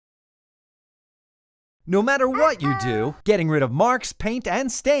No matter what you do, getting rid of marks, paint,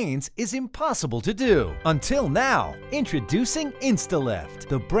 and stains is impossible to do. Until now, introducing Insta Lift,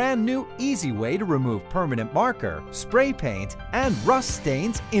 the brand new easy way to remove permanent marker, spray paint, and rust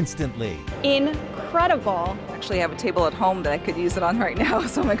stains instantly. Incredible! Actually, I have a table at home that I could use it on right now,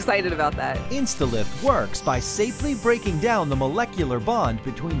 so I'm excited about that. Insta Lift works by safely breaking down the molecular bond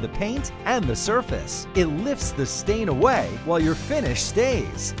between the paint and the surface. It lifts the stain away while your finish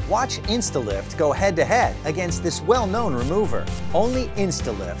stays. Watch Insta Lift go head-to-head against this well-known remover. Only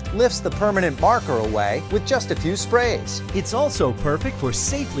Insta Lift lifts the permanent marker away with just a few sprays. It's also perfect for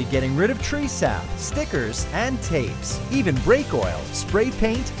safely getting rid of tree sap, stickers, and tapes. Even brake oil, spray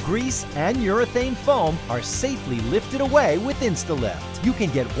paint, grease, and urethane foam are safely lifted away with Insta Lift. You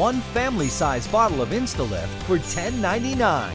can get one family-size bottle of Insta Lift for $10.99.